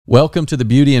Welcome to the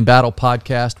Beauty in Battle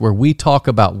podcast, where we talk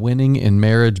about winning in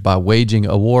marriage by waging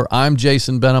a war. I'm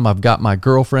Jason Benham. I've got my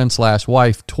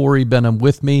girlfriend/wife, Tori Benham,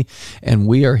 with me, and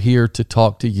we are here to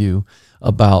talk to you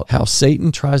about how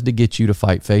Satan tries to get you to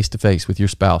fight face-to-face with your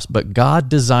spouse, but God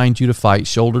designed you to fight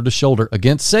shoulder-to-shoulder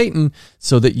against Satan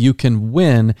so that you can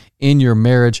win in your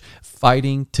marriage.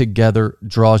 Fighting together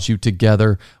draws you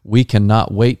together. We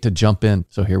cannot wait to jump in.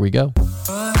 So here we go.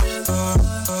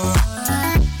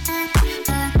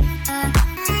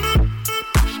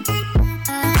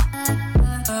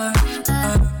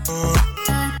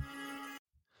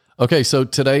 Okay, so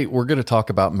today we're going to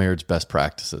talk about marriage best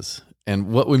practices. And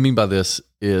what we mean by this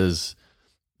is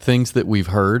things that we've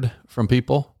heard from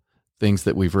people, things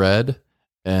that we've read,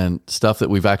 and stuff that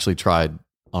we've actually tried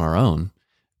on our own.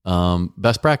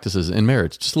 Best practices in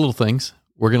marriage, just little things.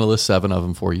 We're going to list 7 of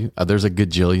them for you. There's a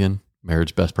gajillion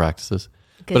marriage best practices.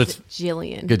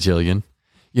 Gajillion.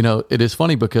 You know, it is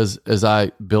funny because as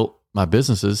I built my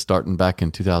businesses starting back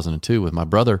in 2002 with my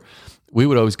brother, we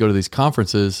would always go to these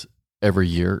conferences every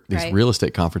year, these real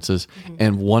estate conferences. Mm-hmm.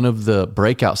 And one of the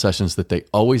breakout sessions that they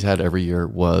always had every year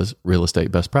was real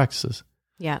estate best practices.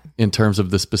 Yeah. In terms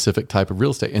of the specific type of real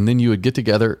estate. And then you would get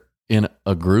together in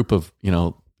a group of, you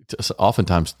know,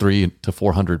 oftentimes 300 to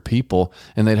 400 people,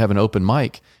 and they'd have an open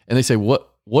mic and they say, what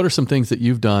are some things that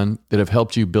you've done that have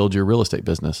helped you build your real estate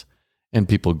business? And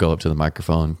people go up to the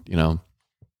microphone, you know,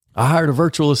 I hired a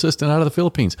virtual assistant out of the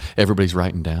Philippines. Everybody's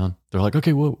writing down. They're like,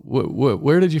 okay,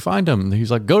 where did you find him? And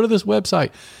he's like, go to this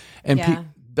website. And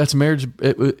that's marriage.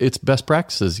 It's best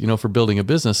practices, you know, for building a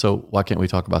business. So why can't we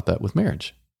talk about that with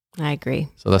marriage? I agree.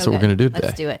 So that's what we're going to do today.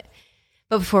 Let's do it.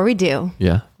 But before we do,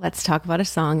 let's talk about a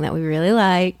song that we really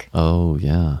like. Oh,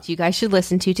 yeah. You guys should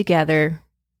listen to together.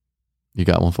 You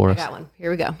got one for us? I got one.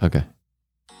 Here we go. Okay.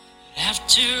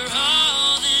 After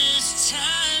all this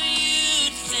time,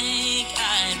 you'd think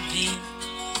I'd be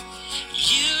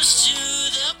used to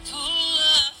the pull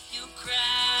of your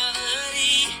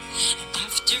gravity.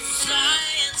 After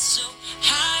flying so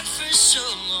high for so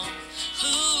long,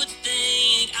 who would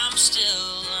think I'm still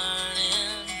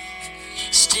learning,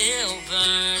 still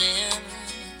burning,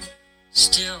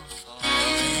 still falling?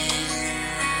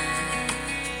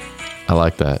 I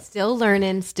like that. Still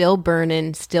learning, still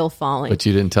burning, still falling. But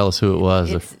you didn't tell us who it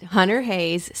was. It's Hunter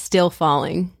Hayes, Still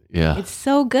Falling. Yeah. It's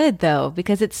so good, though,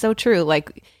 because it's so true.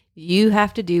 Like, you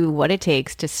have to do what it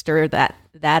takes to stir that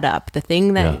up. The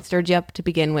thing that stirred you up to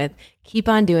begin with, keep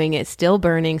on doing it. Still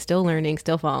burning, still learning,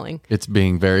 still falling. It's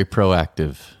being very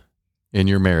proactive in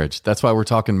your marriage. That's why we're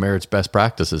talking marriage best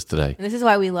practices today. And this is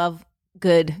why we love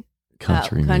good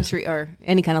country or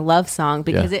any kind of love song,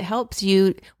 because it helps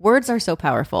you. Words are so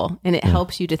powerful, and it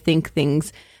helps you to think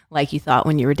things like you thought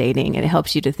when you were dating, and it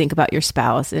helps you to think about your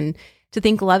spouse and to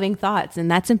think loving thoughts, and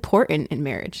that's important in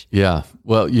marriage. Yeah.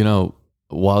 Well, you know,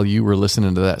 while you were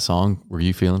listening to that song, were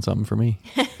you feeling something for me?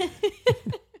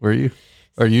 Were you?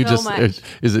 Or you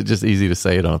is it just easy to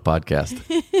say it on a podcast?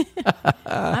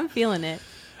 I'm feeling it.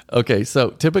 Okay,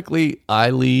 so typically I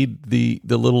lead the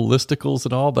little listicles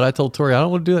and all, but I told Tori I don't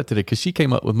want to do that today because she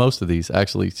came up with most of these.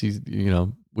 Actually, she's, you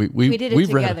know, we did it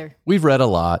together. We've read a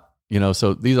lot, you know,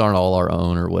 so these aren't all our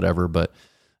own or whatever, but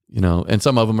you know, and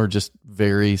some of them are just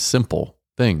very simple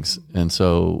things, and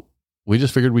so we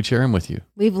just figured we'd share them with you.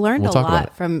 We've learned a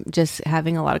lot from just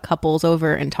having a lot of couples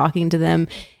over and talking to them,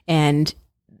 and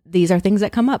these are things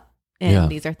that come up.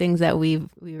 And these are things that we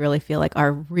really feel like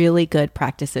are really good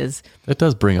practices. That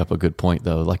does bring up a good point,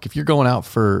 though. Like if you're going out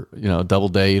for, you know, a double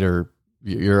date, or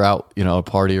you're out, you know, a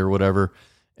party or whatever,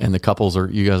 and you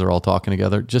guys are all talking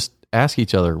together, just ask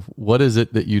each other, what is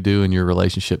it that you do in your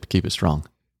relationship to keep it strong?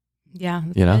 Yeah.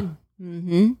 You know?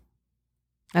 Mm-hmm.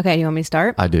 Okay. Do you want me to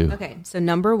start? I do. Okay. So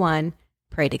number 1,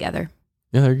 pray together.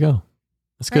 Yeah, there you go.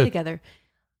 That's good. Pray together.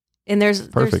 And there's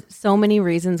so many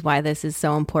reasons why this is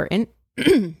so important.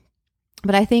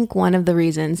 But I think one of the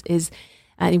reasons is,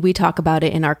 we talk about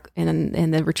it in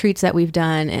the retreats that we've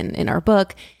done and in our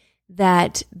book,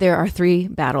 that there are 3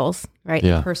 battles, right?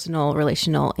 Yeah. Personal,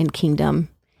 relational, and kingdom.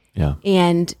 Yeah.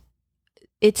 And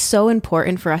it's so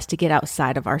important for us to get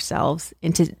outside of ourselves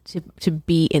and to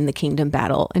be in the kingdom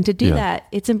battle. And to do that,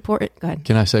 it's important. Go ahead.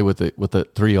 Can I say with the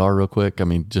 3R real quick? I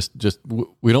mean, just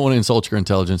we don't want to insult your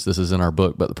intelligence. This is in our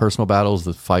book, but the personal battle is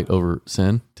the fight over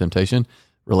sin, temptation.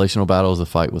 Relational battle is the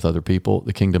fight with other people.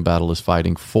 The kingdom battle is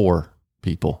fighting for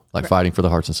people, like fighting for the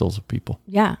hearts and souls of people.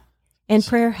 Yeah. And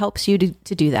prayer helps you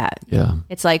to do that. Yeah.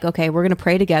 It's like, okay, we're going to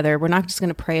pray together. We're not just going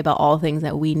to pray about all things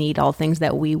that we need, all things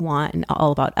that we want, and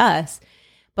all about us.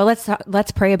 But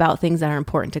let's pray about things that are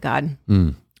important to God.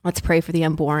 Let's pray for the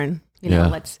unborn. You know,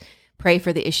 let's pray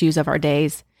for the issues of our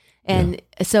days. And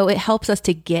so it helps us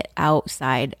to get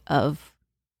outside of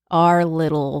our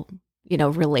little,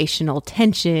 relational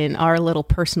tension, our little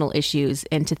personal issues,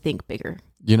 and to think bigger.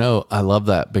 I love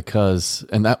that because,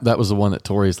 and that was the one that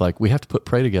Tori's like, we have to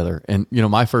pray together. And,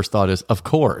 my first thought is, of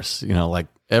course, like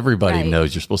everybody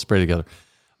knows you're supposed to pray together.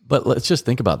 But let's just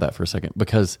think about that for a second,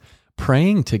 because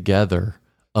praying together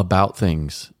about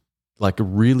things, like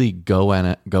really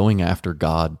going after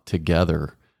God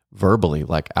together verbally,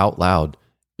 like out loud,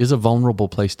 is a vulnerable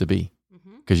place to be,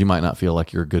 because you might not feel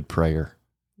like you're a good prayer.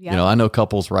 Yeah. I know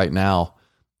couples right now,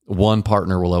 one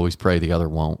partner will always pray, the other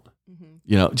won't.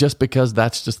 Just because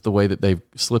that's just the way that they've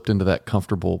slipped into that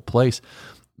comfortable place.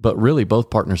 But really, both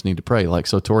partners need to pray. Like,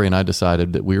 so Tori and I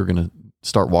decided that we were going to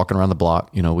start walking around the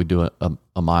block. We do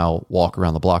a mile walk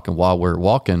around the block. And while we're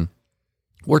walking,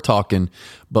 we're talking,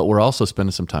 but we're also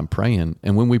spending some time praying.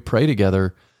 And when we pray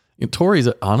together, Tori's,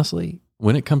 honestly,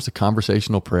 when it comes to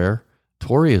conversational prayer,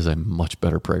 Tori is a much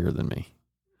better prayer than me.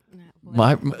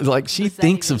 She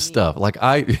thinks of stuff.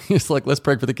 It's like, let's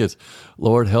pray for the kids.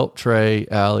 Lord, help Trey,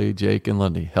 Allie, Jake, and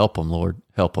Lundy. Help them, Lord.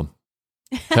 Help them.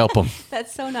 Help them.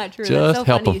 That's so not true. Just That's so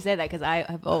help funny them. you say that, because I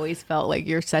have always felt like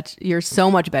you're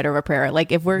so much better of a prayer.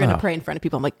 Like, if we're going to pray in front of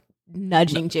people, I'm like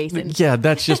nudging Jason. Yeah,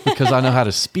 that's just because I know how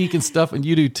to speak and stuff, and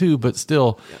you do too. But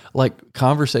still, like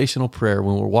conversational prayer,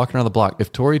 when we're walking around the block,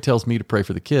 if Tori tells me to pray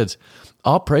for the kids,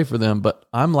 I'll pray for them, but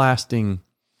I'm lasting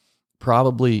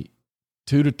probably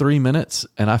 2 to 3 minutes,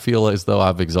 and I feel as though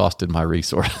I've exhausted my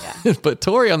resource. Yeah. But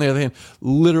Tori, on the other hand,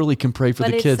 literally can pray for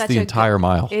the kids the entire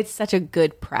mile. It's such a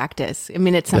good practice. I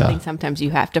mean, it's something sometimes you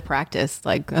have to practice.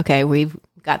 Like, okay, we've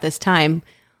got this time.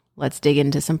 Let's dig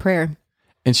into some prayer.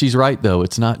 And she's right, though.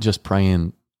 It's not just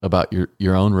praying about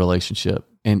your own relationship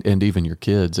and even your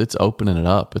kids. It's opening it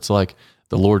up. It's like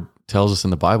the Lord tells us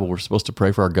in the Bible, we're supposed to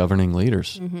pray for our governing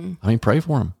leaders. I mean, pray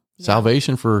for them. Yeah.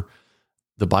 Salvation for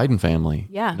the Biden family,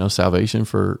 salvation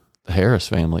for the Harris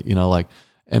family,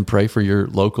 and pray for your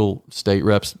local state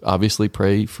reps. Obviously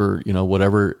pray for,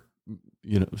 whatever,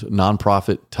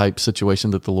 nonprofit type situation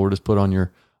that the Lord has put on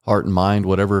your heart and mind,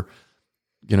 whatever,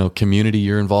 community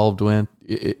you're involved with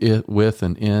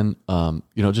and in,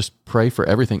 just pray for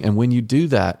everything. And when you do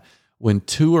that, when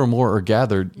 2 or more are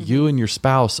gathered, you and your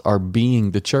spouse are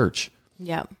being the church.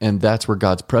 Yeah. And that's where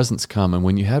God's presence come. And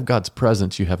when you have God's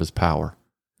presence, you have his power.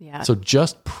 Yeah. So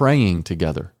just praying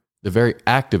together, the very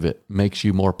act of it makes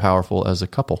you more powerful as a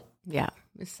couple. Yeah.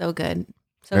 It's so good.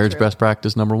 So Marriage true. best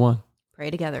practice number 1.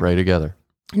 Pray together. Pray together.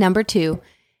 Number 2,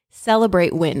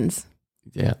 celebrate wins.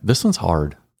 Yeah. This one's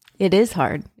hard. It is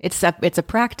hard. It's a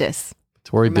practice.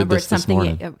 Tori did this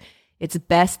morning. It's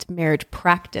best marriage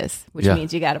practice, which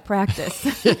means you got to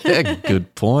practice.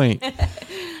 Good point.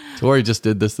 Tori just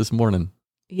did this morning.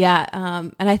 Yeah.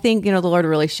 And I think, the Lord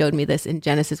really showed me this in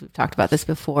Genesis. We've talked about this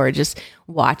before, just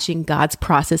watching God's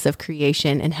process of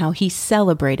creation and how he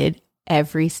celebrated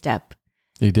every step.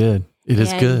 He did. It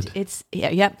is good.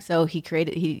 Yep. So he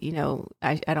created,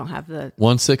 I don't have the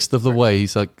 1/6 of the way.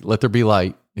 He's like, let there be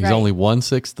light. He's only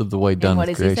 1/6 of the way done with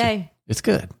creation. What does he say? It's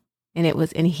good. And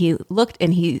he looked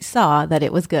and he saw that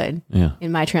it was good. Yeah.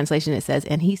 In my translation, it says,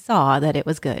 and he saw that it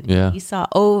was good. Yeah. He saw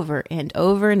over and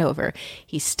over and over.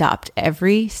 He stopped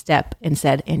every step and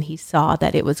said, and he saw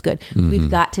that it was good. Mm-hmm.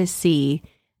 We've got to see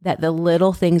that the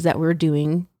little things that we're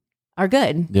doing are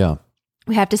good. Yeah.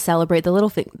 We have to celebrate the little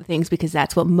things, because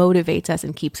that's what motivates us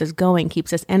and keeps us going,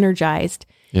 keeps us energized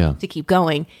to keep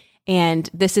going. And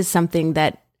this is something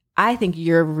that I think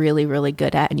you're really, really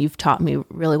good at, and you've taught me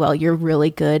really well. You're really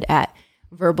good at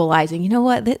verbalizing. You know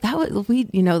what?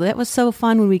 That was so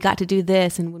fun when we got to do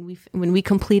this, and when we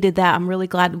completed that. I'm really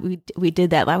glad we did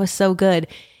that. That was so good.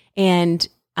 And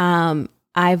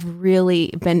I've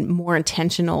really been more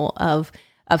intentional of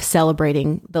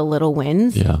celebrating the little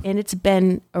wins. Yeah. And it's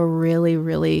been a really,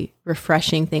 really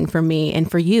refreshing thing for me and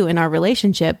for you in our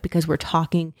relationship, because we're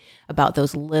talking about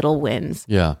those little wins.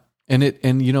 Yeah.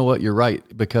 And you know what? You're right,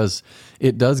 because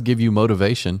it does give you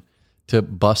motivation to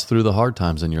bust through the hard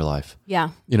times in your life. Yeah.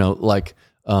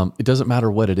 It doesn't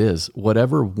matter what it is,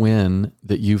 whatever win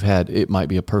that you've had, it might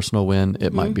be a personal win,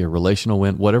 it might be a relational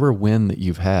win, whatever win that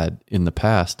you've had in the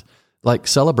past, like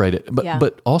celebrate it,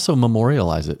 but also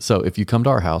memorialize it. So if you come to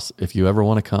our house, if you ever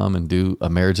want to come and do a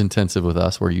marriage intensive with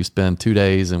us, where you spend 2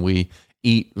 days and we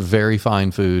eat very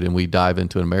fine food and we dive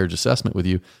into a marriage assessment with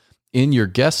you, in your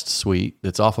guest suite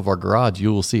that's off of our garage,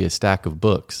 you will see a stack of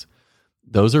books.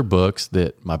 Those are books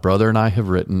that my brother and I have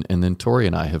written, and then Tori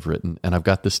and I have written, and I've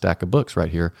got this stack of books right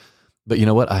here. But you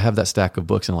know what? I have that stack of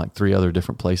books in like 3 other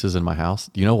different places in my house.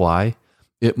 Do you know why?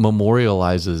 It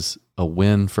memorializes a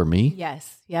win for me.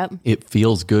 Yes. Yep. It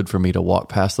feels good for me to walk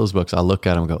past those books. I look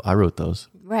at them and go, I wrote those.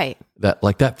 Right.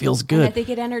 That feels good. And I think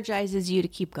it energizes you to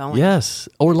keep going. Yes.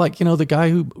 Or like, the guy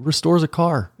who restores a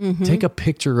car, take a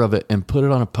picture of it and put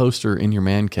it on a poster in your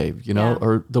man cave,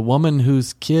 or the woman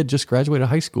whose kid just graduated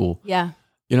high school. Yeah.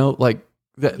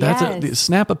 That's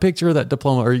snap a picture of that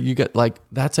diploma, or you get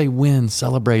that's a win.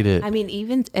 Celebrate it. I mean,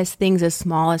 even as things as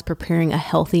small as preparing a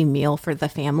healthy meal for the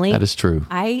family. That is true.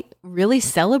 I really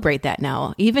celebrate that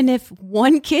now, even if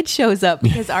one kid shows up,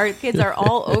 because our kids are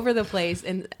all over the place.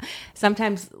 And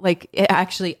sometimes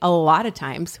actually a lot of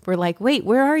times we're like, wait,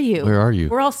 where are you? Where are you?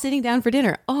 We're all sitting down for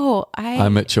dinner. Oh,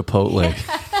 I'm at Chipotle.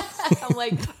 I'm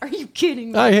like, are you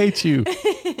kidding me? I hate you.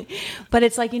 But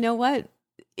it's like, you know what?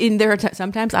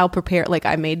 Sometimes I'll prepare,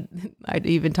 I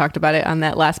even talked about it on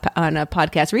that on a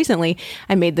podcast recently.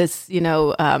 I made this,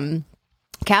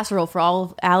 casserole for all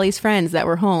of Allie's friends that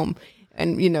were home,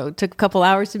 and, took a couple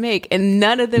hours to make, and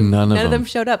none of them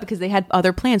showed up because they had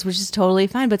other plans, which is totally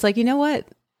fine. But it's like, you know what?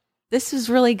 This was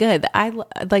really good.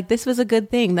 This was a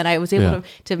good thing that I was able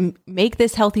to make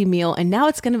this healthy meal, and now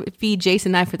it's going to feed Jason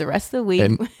and I for the rest of the week.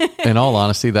 And in all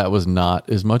honesty, that was not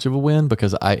as much of a win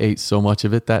because I ate so much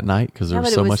of it that night because there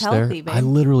was so much healthy, there. Babe. I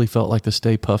literally felt like the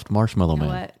Stay Puffed Marshmallow Man.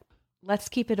 What? Let's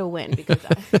keep it a win because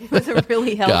it was a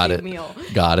really healthy meal.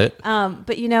 Got it.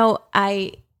 But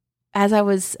as I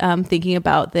was thinking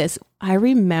about this, I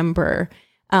remember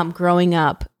growing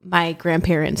up, my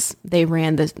grandparents, they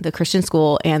ran the Christian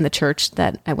school and the church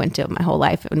that I went to my whole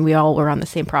life, and we all were on the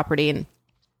same property.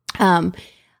 And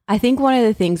I think one of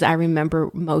the things I remember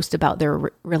most about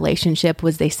their relationship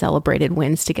was they celebrated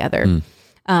wins together.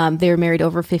 They were married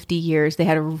over 50 years. They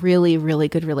had a really, really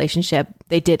good relationship.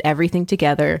 They did everything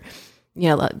together.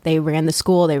 They ran the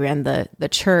school, they ran the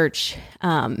church,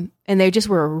 and they just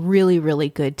were a really, really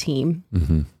good team.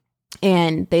 Mm-hmm.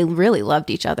 And they really loved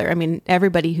each other. I mean,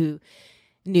 everybody who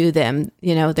knew them,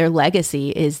 their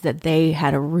legacy is that they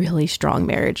had a really strong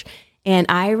marriage. And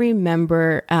I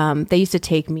remember they used to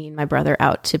take me and my brother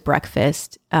out to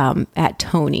breakfast at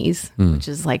Tony's, which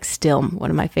is still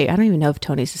one of my favorite. I don't even know if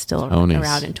Tony's is still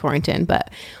around in Torrington,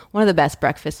 but one of the best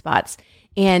breakfast spots.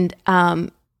 And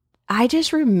I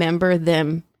just remember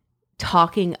them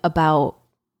talking about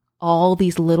all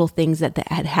these little things that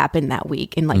had happened that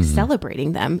week and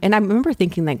celebrating them. And I remember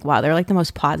thinking wow, they're the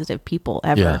most positive people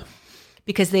ever,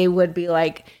 because they would be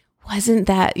like, wasn't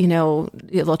that,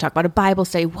 they'll talk about a Bible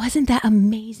study. Wasn't that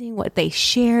amazing what they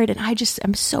shared? And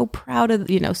I'm so proud of,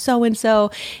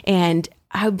 so-and-so. And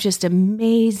I'm just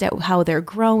amazed at how they're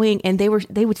growing. And they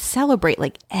would celebrate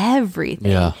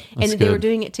everything. Yeah, and they were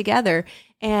doing it together.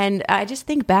 And I just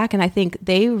think back and I think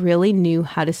they really knew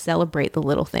how to celebrate the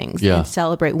little things and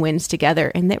celebrate wins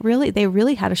together. And they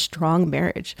really had a strong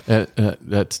marriage.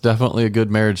 That's definitely a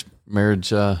good marriage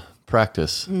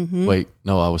practice. Mm-hmm. Wait,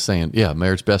 no, I was saying,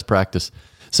 marriage best practice.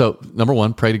 So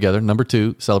 1, pray together.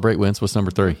 2, celebrate wins. What's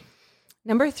 3?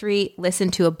 3,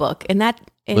 listen to a book.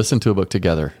 Listen to a book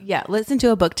together. Yeah, listen to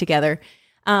a book together.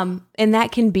 And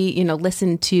that can be,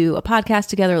 listen to a podcast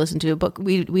together, listen to a book.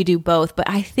 We do both, but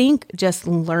I think just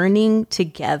learning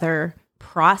together,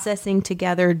 processing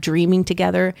together, dreaming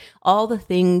together, all the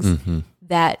things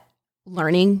that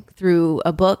learning through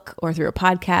a book or through a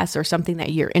podcast or something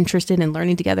that you're interested in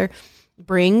learning together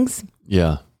brings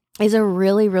is a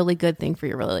really, really good thing for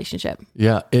your relationship.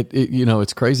 Yeah.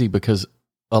 It's crazy because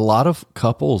a lot of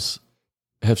couples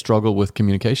have struggled with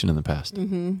communication in the past.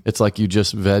 Mm-hmm. It's like you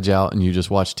just veg out and you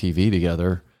just watch TV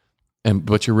together,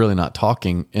 but you're really not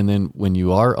talking. And then when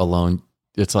you are alone,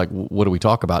 it's like, what do we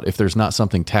talk about? If there's not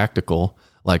something tactical,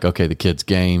 like, okay, the kids'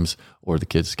 games or the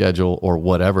kids' schedule or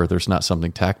whatever, there's not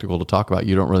something tactical to talk about.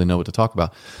 You don't really know what to talk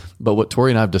about. But what Tori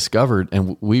and I have discovered,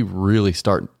 and we really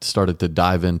started to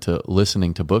dive into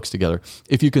listening to books together.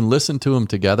 If you can listen to them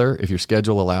together, if your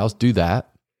schedule allows, do that.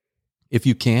 If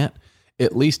you can't,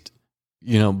 at least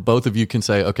both of you can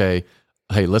say, okay,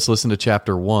 hey, let's listen to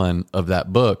chapter 1 of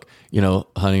that book.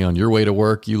 Honey, on your way to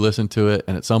work, you listen to it.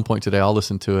 And at some point today, I'll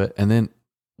listen to it. And then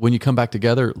when you come back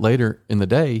together later in the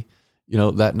day,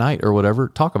 that night or whatever,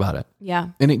 talk about it. Yeah.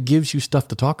 And it gives you stuff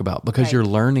to talk about because you're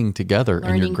learning together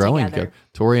and you're growing together.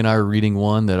 Tori and I are reading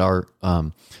one that our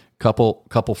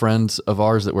couple friends of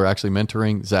ours that we're actually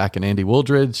mentoring, Zach and Andy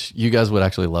Wooldridge. You guys would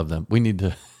actually love them. We need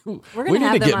to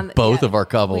get both of our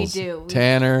couples. We do.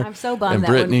 Tanner. I'm so bummed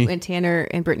that when Tanner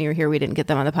and Brittany were here, we didn't get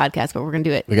them on the podcast, but we're going to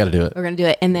do it. We got to do it. We're going to do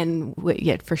it. And then,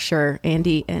 for sure,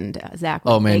 Andy and Zach.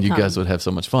 Oh, man, you guys would have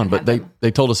so much fun. But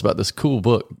they told us about this cool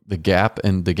book, The Gap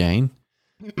and the Gain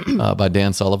by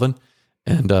Dan Sullivan.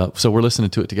 And so we're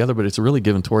listening to it together, but it's really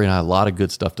given Tori and I a lot of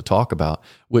good stuff to talk about,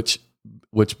 which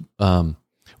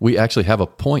we actually have a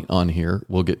point on here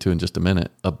we'll get to in just a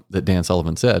minute that Dan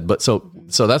Sullivan said. But so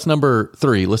that's number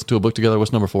 3. Listen to a book together.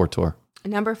 What's number 4, Tor?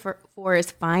 Number 4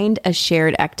 is find a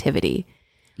shared activity.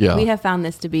 Yeah. We have found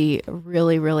this to be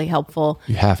really, really helpful.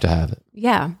 You have to have it.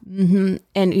 Yeah. Mm-hmm.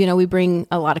 And, we bring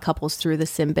a lot of couples through the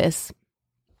SYMBIS.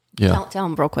 Yeah. Tell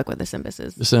them real quick what the SYMBIS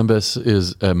is. The SYMBIS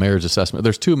is a marriage assessment.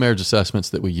 There's 2 marriage assessments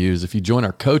that we use. If you join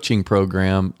our coaching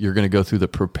program, you're going to go through the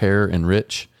Prepare,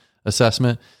 Enrich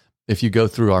assessment. If you go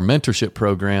through our mentorship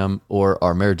program or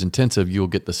our marriage intensive, you will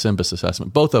get the SYMBIS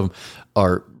assessment. Both of them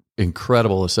are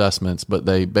incredible assessments, but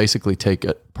they basically take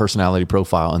a personality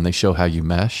profile and they show how you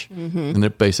mesh. And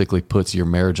it basically puts your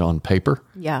marriage on paper.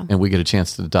 Yeah. And we get a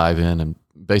chance to dive in and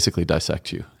basically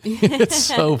dissect you. It's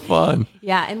so fun.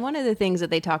 Yeah. And one of the things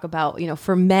that they talk about,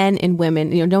 for men and women,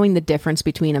 knowing the difference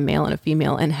between a male and a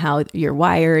female and how you're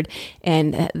wired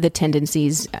and the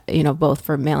tendencies, both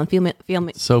for male and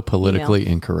female. So politically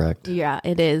incorrect. Yeah,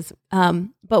 it is.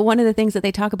 But one of the things that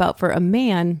they talk about for a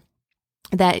man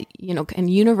that, and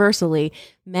universally,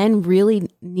 men really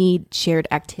need shared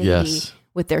activity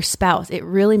with their spouse. It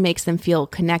really makes them feel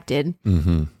connected.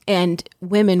 And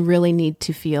women really need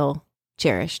to feel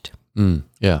cherished.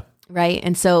 Yeah. Right.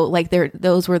 And so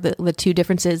those were the 2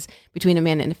 differences between a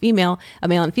man and a male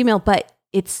and a female. But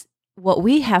it's what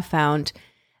we have found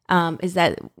is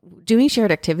that doing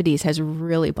shared activities has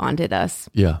really bonded us.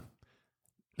 Yeah.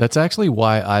 That's actually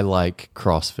why I like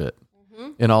CrossFit.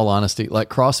 In all honesty, like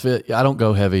CrossFit, I don't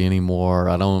go heavy anymore.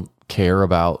 I don't care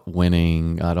about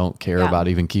winning. I don't care about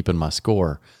even keeping my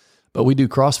score. But we do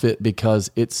CrossFit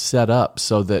because it's set up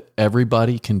so that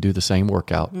everybody can do the same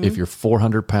workout. If you're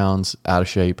 400 pounds out of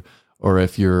shape, or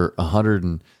if you're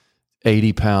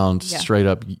 180 pounds straight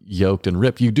up yoked and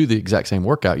ripped, you do the exact same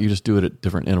workout. You just do it at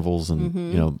different intervals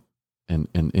and, and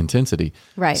intensity.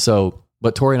 Right. So,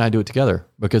 but Tori and I do it together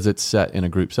because it's set in a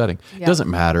group setting. It doesn't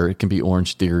matter. It can be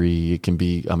Orange Theory. It can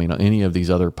be, any of these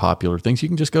other popular things. You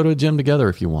can just go to a gym together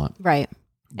if you want. Right.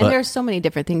 But, and there's so many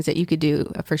different things that you could do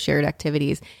for shared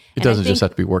activities. It doesn't just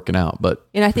have to be working out, but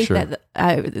and I think that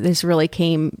this really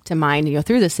came to mind,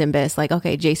 through the SYMBIS. Like,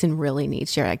 okay, Jason really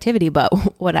needs shared activity, but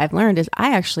what I've learned is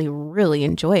I actually really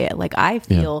enjoy it. Like, I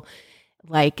feel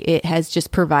like it has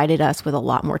just provided us with a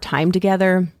lot more time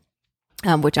together,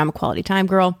 which I'm a quality time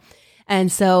girl.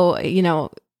 And so,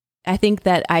 I think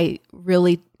that I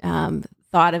really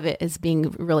thought of it as being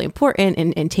really important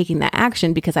and taking that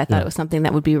action because I thought it was something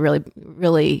that would be really,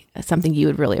 really something you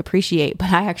would really appreciate.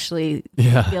 But I actually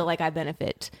feel like I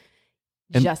benefit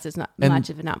just as much,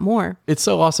 if not more. It's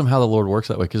so awesome how the Lord works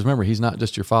that way. Because remember, He's not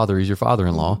just your father, He's your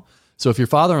father-in-law. So if your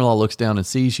father-in-law looks down and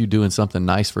sees you doing something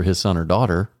nice for his son or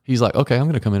daughter, he's like, okay, I'm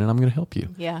going to come in and I'm going to help you.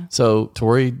 Yeah. So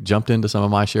Tori jumped into some of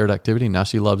my shared activity. Now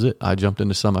she loves it. I jumped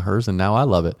into some of hers and now I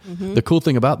love it. The cool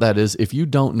thing about that is if you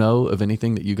don't know of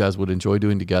anything that you guys would enjoy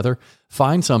doing together,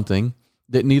 find something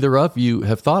that neither of you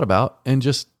have thought about and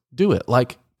just do it.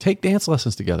 Like take dance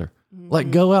lessons together. Like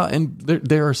go out and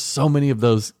there are so many of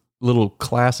those little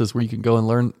classes where you can go and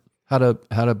learn how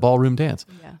to ballroom dance.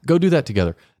 Yeah. Go do that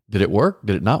together. Did it work?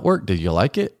 Did it not work? Did you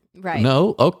like it? Right.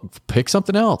 No. Oh, pick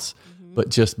something else. But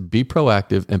just be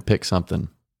proactive and pick something.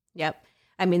 Yep.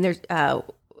 There's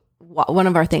one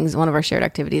of our shared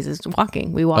activities is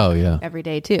walking. We walk every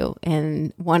day too.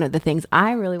 And one of the things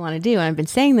I really want to do, and I've been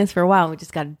saying this for a while, we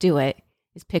just got to do it,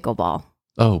 is pickleball.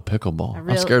 Oh, pickleball.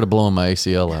 I'm scared of blowing my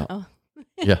ACL out. Oh.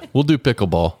 Yeah, we'll do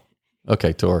pickleball.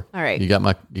 Okay, Tor. All right. You got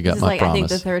my promise. I think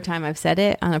the 3rd time I've said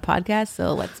it on a podcast,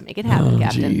 so let's make it happen,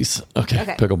 Captain. Jeez. Okay,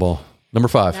 pickleball. Number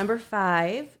 5. Number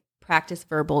 5, practice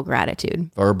verbal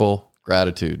gratitude. Verbal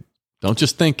gratitude. Don't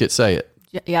just think it, say it.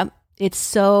 Yep. It's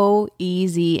so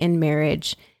easy in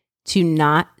marriage to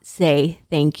not say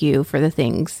thank you for the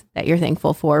things that you're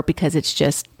thankful for because it's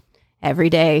just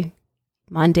every day,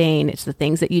 mundane. It's the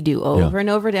things that you do over and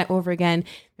over again.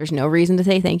 There's no reason to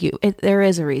say thank you. There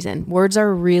is a reason. Words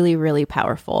are really, really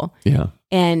powerful. Yeah.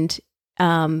 And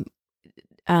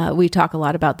we talk a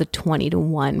lot about the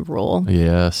 20-to-1 rule.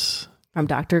 Yes. From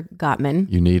Dr. Gottman.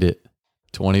 You need it.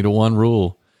 20-to-1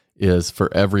 rule is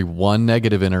for every 1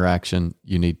 negative interaction,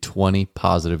 you need 20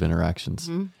 positive interactions.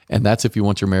 And that's if you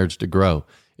want your marriage to grow.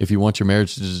 If you want your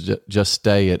marriage to just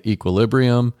stay at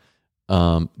equilibrium,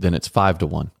 then it's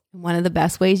 5-to-1. One of the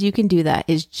best ways you can do that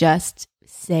is just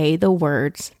say the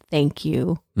words, thank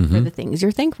you for the things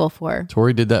you're thankful for.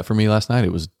 Tori did that for me last night.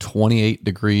 It was 28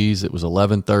 degrees. It was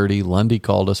 11:30. Lundy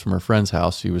called us from her friend's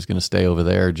house. She was going to stay over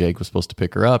there. Jake was supposed to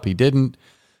pick her up. He didn't.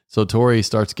 So Tori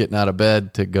starts getting out of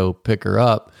bed to go pick her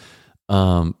up.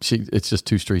 It's just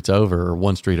 2 streets over or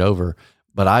 1 street over.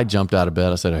 But I jumped out of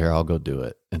bed. I said, here, I'll go do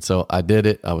it. And so I did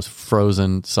it. I was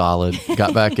frozen solid,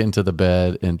 got back into the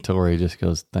bed, and Tori just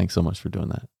goes, thanks so much for doing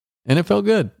that. And it felt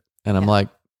good. And I'm like,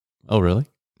 oh, really?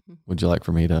 Would you like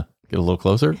for me to get a little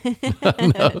closer?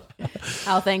 No.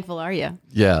 How thankful are you?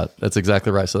 Yeah, that's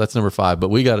exactly right. So that's number 5. But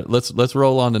we got it. Let's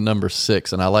roll on to number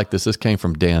 6. And I like this. This came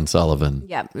from Dan Sullivan.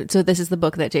 Yeah. So this is the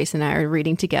book that Jason and I are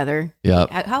reading together.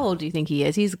 Yeah. How old do you think he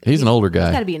is? He's an older guy.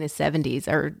 He's got to be in his 70s,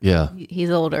 or yeah, he's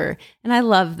older. And I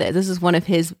love that. This is one of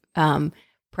his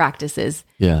practices.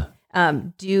 Yeah.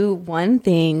 Do one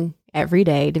thing every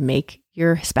day to make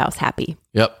your spouse happy.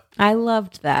 Yep. I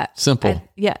loved that. Simple.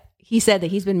 Yeah. He said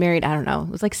that he's been married, I don't know, it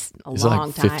was like a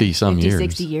long time. 50 some years.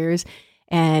 60 years.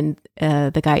 And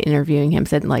the guy interviewing him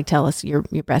said, like, tell us your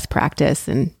best practice.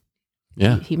 And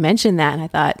yeah, he mentioned that. And I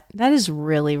thought, that is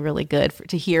really, really good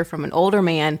to hear from an older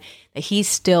man that he's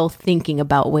still thinking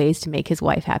about ways to make his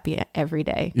wife happy every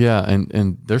day. Yeah.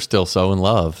 And they're still so in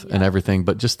love and everything.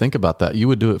 But just think about that. You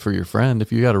would do it for your friend.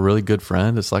 If you got a really good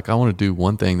friend, it's like, I want to do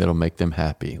one thing that'll make them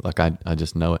happy. Like I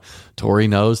just know it. Tori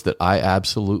knows that I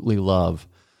absolutely love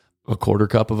a quarter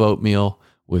cup of oatmeal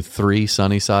with 3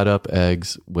 sunny side up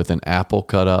eggs with an apple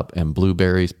cut up and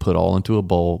blueberries put all into a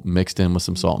bowl mixed in with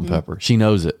some salt and pepper. She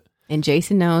knows it. And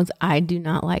Jason knows I do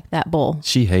not like that bowl.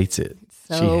 She hates it.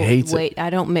 So she hates it.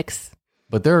 I don't mix.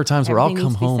 But there are times where I'll Everything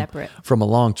come needs to be home separate. from a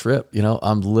long trip. You know,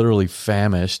 I'm literally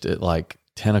famished at like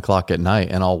 10 o'clock at night,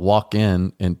 and I'll walk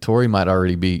in and Tori might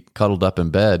already be cuddled up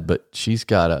in bed, but she's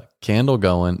got a candle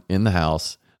going in the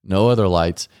house, no other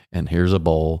lights, and here's a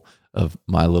bowl of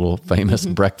my little famous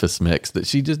breakfast mix that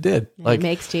she just did. Like, it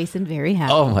makes Jason very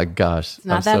happy. Oh my gosh. It's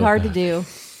not that hard to do.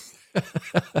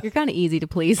 You're kind of easy to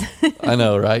please. I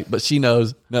know, right? But she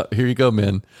knows, no, here you go,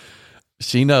 men.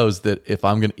 She knows that if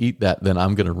I'm going to eat that, then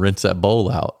I'm going to rinse that bowl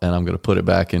out and I'm going to put it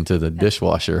back into the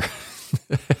dishwasher.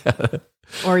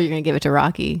 Or you're going to give it to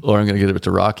Rocky. Or I'm going to give it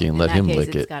to Rocky and let him lick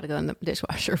it. It's got to go in the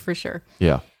dishwasher for sure.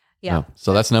 Yeah. Yeah. No.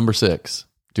 So that's number 6.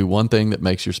 Do one thing that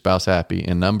makes your spouse happy.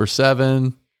 And number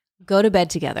 7, go to bed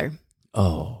together.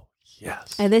 oh,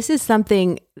 yes. And this is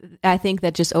something I think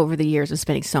that just over the years of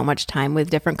spending so much time with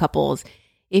different couples,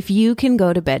 if you can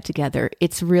go to bed together,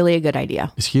 it's really a good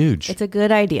idea. It's huge. It's a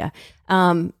good idea.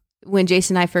 When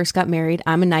Jason and I first got married,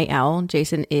 I'm a night owl.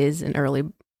 Jason is an early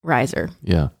riser.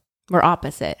 Yeah. We're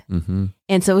opposite. Mm-hmm.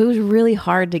 And so it was really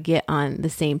hard to get on the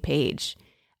same page.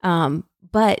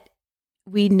 But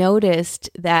we noticed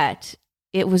that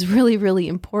it was really, really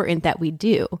important that we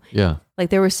do. Yeah. Like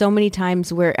there were so many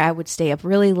times where I would stay up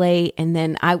really late, and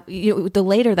then the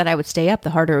later that I would stay up, the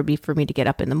harder it would be for me to get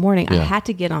up in the morning. Yeah. I had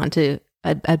to get onto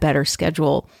a better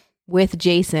schedule with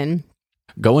Jason.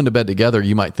 Going to bed together,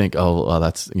 you might think,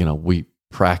 that's, we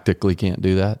practically can't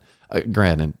do that.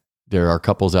 Granted, there are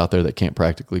couples out there that can't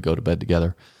practically go to bed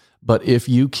together. But if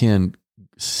you can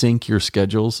sync your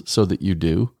schedules so that you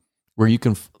do, where you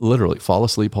can literally fall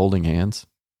asleep holding hands,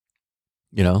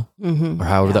 or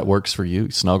however that works for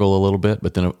you, snuggle a little bit,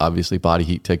 but then obviously body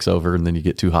heat takes over and then you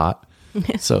get too hot.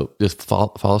 So just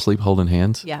fall asleep holding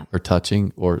hands or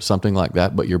touching or something like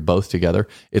that, but you're both together.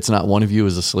 It's not one of you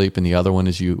is asleep and the other one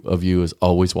is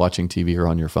always watching TV or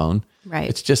on your phone. Right.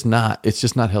 It's just not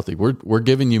healthy. We're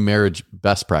giving you marriage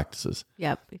best practices.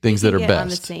 Yep. Things that are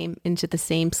best. Into the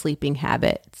same sleeping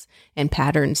habits and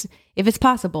patterns. If it's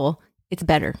possible, it's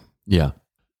better. Yeah,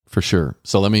 for sure.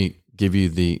 So let me give you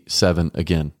the 7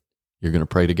 again. You're going to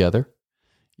pray together.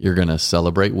 You're going to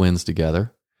celebrate wins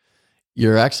together.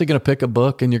 You're actually going to pick a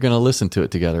book and you're going to listen to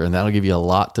it together. And that'll give you a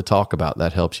lot to talk about.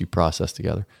 That helps you process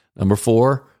together. Number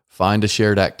 4, find a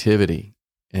shared activity.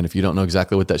 And if you don't know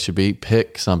exactly what that should be,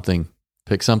 pick something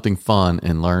fun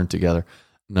and learn together.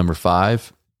 Number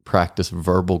 5, practice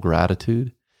verbal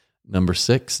gratitude. Number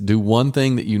 6, do one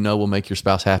thing that you know will make your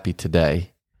spouse happy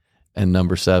today. And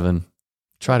number 7,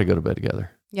 try to go to bed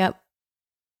together. Yep.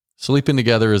 Sleeping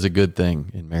together is a good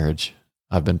thing in marriage,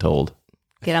 I've been told.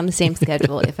 Get on the same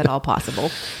schedule if at all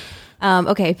possible.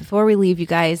 Okay, before we leave, you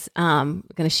guys, I'm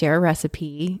going to share a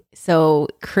recipe. So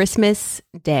Christmas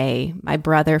Day, my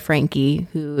brother Frankie,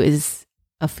 who is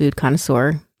a food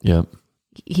connoisseur, Yep.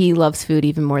 he loves food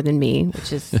even more than me,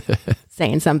 which is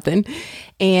saying something.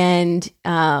 And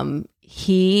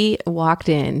he walked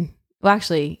in. Well,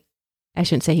 actually, I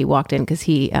shouldn't say he walked in because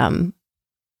he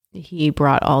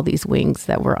brought all these wings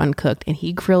that were uncooked, and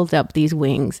he grilled up these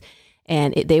wings.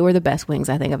 And they were the best wings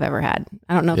I think I've ever had.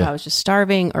 I don't know if I was just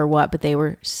starving or what, but they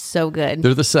were so good.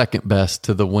 They're the second best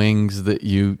to the wings that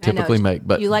you typically make.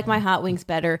 But you like my hot wings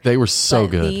better. They were so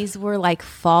good. These were like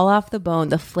fall off the bone.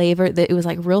 The flavor, it was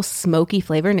like real smoky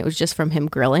flavor, and it was just from him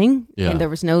grilling. Yeah. And there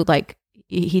was no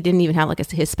he didn't even have like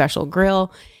his special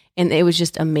grill. And it was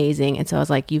just amazing. And so I was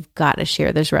like, you've got to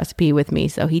share this recipe with me.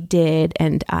 So he did.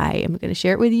 And I am going to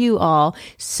share it with you all.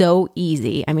 So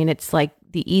easy. I mean, it's like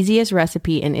the easiest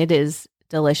recipe and it is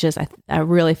delicious. I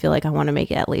really feel like I want to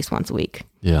make it at least once a week.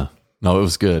 Yeah. No, it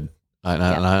was good.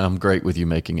 I'm great with you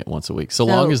making it once a week. So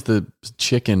long as the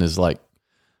chicken is like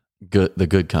good, the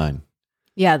good kind.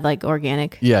 Yeah. Like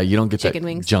organic. Yeah. You don't get chicken that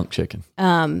wings. Junk chicken.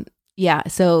 Yeah.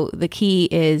 So the key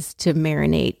is to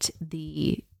marinate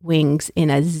the wings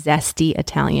in a zesty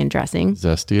Italian dressing.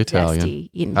 Zesty Italian.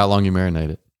 Zesty. How long you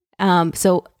marinate it?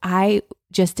 So I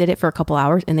just did it for a couple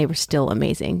hours and they were still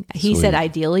amazing. He said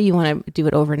ideally you want to do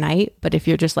it overnight, but if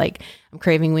you're just like, I'm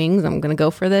craving wings, I'm going to go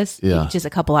for this. Just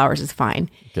a couple hours is fine.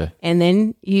 Okay. And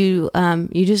then you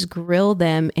just grill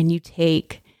them and you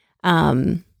take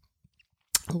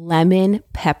lemon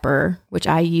pepper, which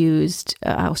I used.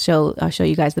 I'll show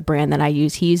you guys the brand that I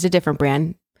use. He used a different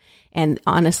brand. And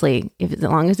honestly, as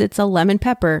long as it's a lemon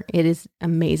pepper, it is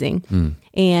amazing.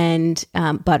 And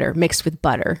butter mixed with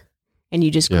butter. And you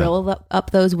just grill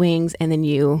up those wings and then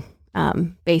you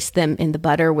baste them in the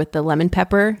butter with the lemon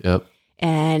pepper. Yep.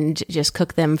 And just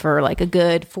cook them for like a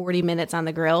good 40 minutes on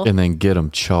the grill. And then get them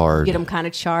charred. Get them kind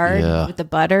of charred with the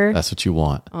butter. That's what you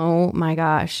want. Oh my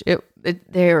gosh.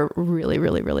 They're really,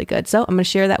 really, really good. So I'm going to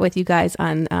share that with you guys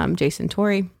on Jason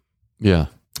Torrey. Yeah.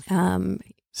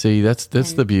 See, that's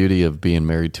the beauty of being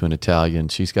married to an Italian.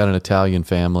 She's got an Italian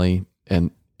family,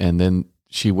 and then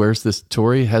she wears this.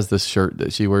 Tori has this shirt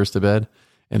that she wears to bed,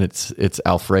 and it's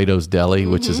Alfredo's Deli,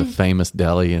 which is a famous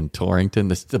deli in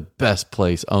Torrington. It's the best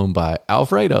place owned by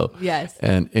Alfredo. Yes.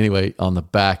 And anyway, on the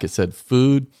back it said,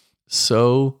 "Food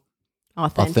so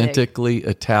authentically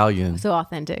Italian, so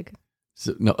authentic."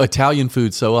 So, no, Italian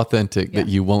food so authentic that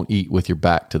you won't eat with your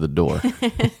back to the door.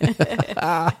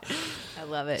 I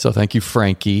love it. So thank you,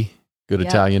 Frankie. Good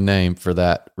Italian name for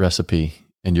that recipe.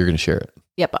 And you're going to share it.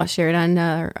 Yep. I'll share it on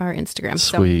our Instagram.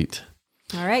 Sweet.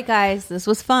 So, all right, guys. This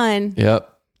was fun. Yep.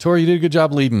 Tori, you did a good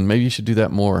job leading. Maybe you should do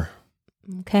that more.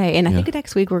 Okay. And I think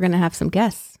next week we're going to have some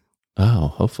guests. Oh,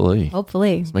 hopefully.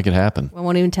 Let's make it happen. I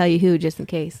won't even tell you who, just in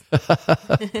case.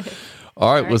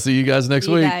 All right. We'll see you guys next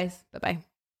week. Guys. Bye-bye.